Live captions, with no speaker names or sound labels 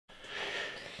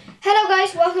Hello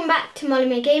guys, welcome back to Molly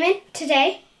May Gaming.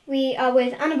 Today we are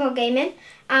with Annabelle Gaming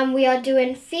and we are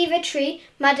doing Fever Tree,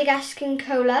 Madagascan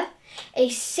Cola, a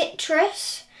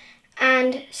citrus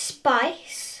and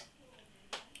spice.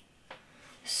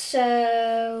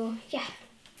 So yeah.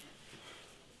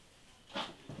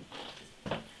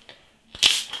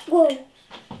 Whoa.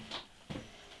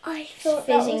 I thought it's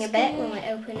fizzing a bit when we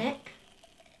open it.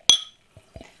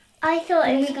 I thought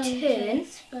when it was we going turn, to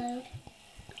explode.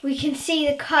 We can see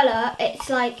the colour. It's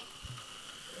like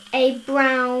a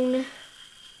brown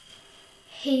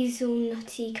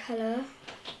hazelnutty colour.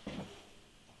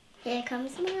 Here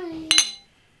comes mine.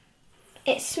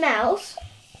 It smells.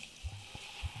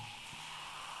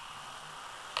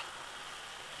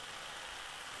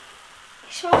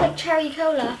 It smells like cherry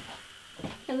cola.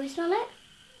 Can we smell it?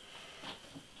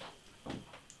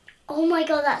 Oh my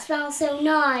god, that smells so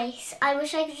nice. I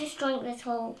wish I could just drink this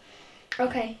whole.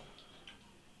 Okay.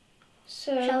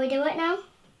 So shall we do it now?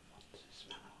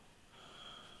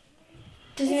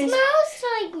 It smells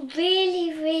like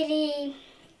really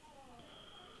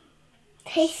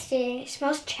tasty. It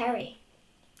smells cherry.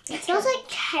 It smells like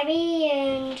cherry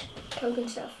and Coke and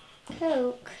stuff.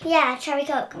 Coke. Yeah, cherry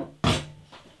Coke. It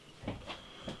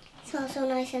smells so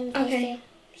nice and tasty. Okay,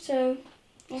 so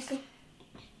let's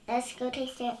go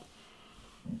taste it.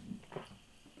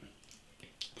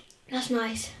 That's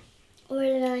nice.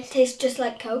 Really nice. Tastes just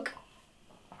like Coke.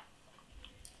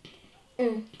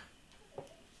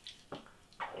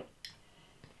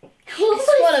 What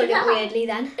Swallowed that? it weirdly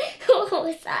then. What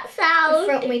was that sound? The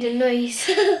throat made a noise.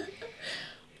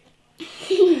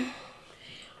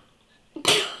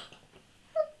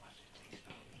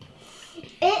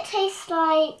 It tastes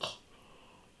like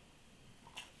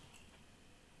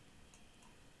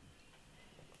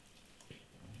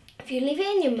if you leave it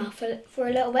in your mouth for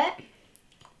a little bit,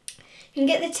 you can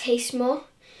get the taste more,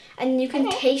 and you can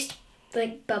taste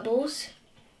like bubbles,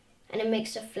 and it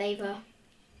makes the flavour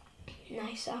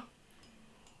nicer.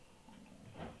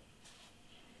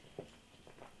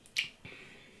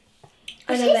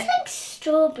 It tastes like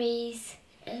strawberries.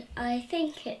 I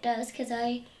think it does because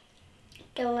I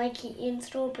don't like eating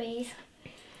strawberries.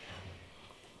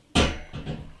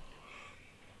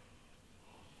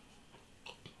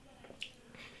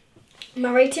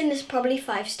 My rating is probably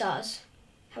 5 stars.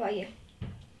 How about you?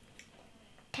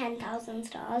 10,000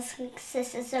 stars because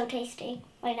this is so tasty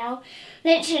right now.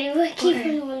 Literally, we're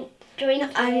keeping on drinking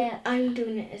it. I'm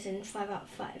doing it as in 5 out of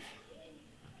 5.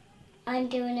 I'm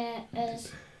doing it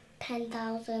as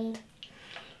 10,000.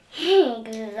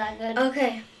 Because it's that good.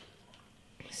 Okay,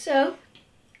 so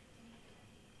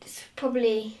this is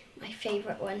probably my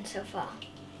favourite one so far.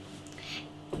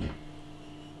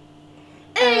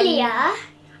 Earlier,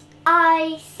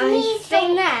 I sneezed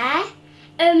on there.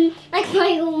 Like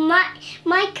my whole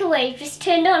microwave just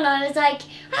turned on. I was like,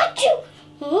 achoo!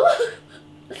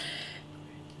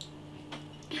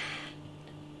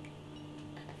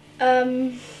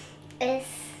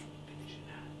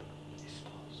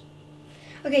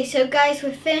 Okay, so guys,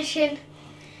 we're finishing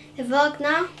the vlog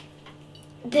now.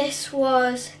 This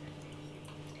was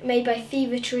made by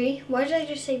Fever Tree. Why did I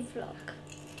just say vlog?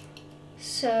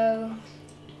 So,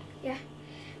 yeah,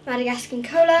 Madagascan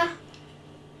Cola.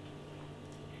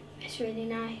 It's really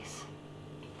nice.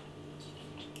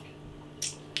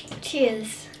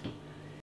 Cheers.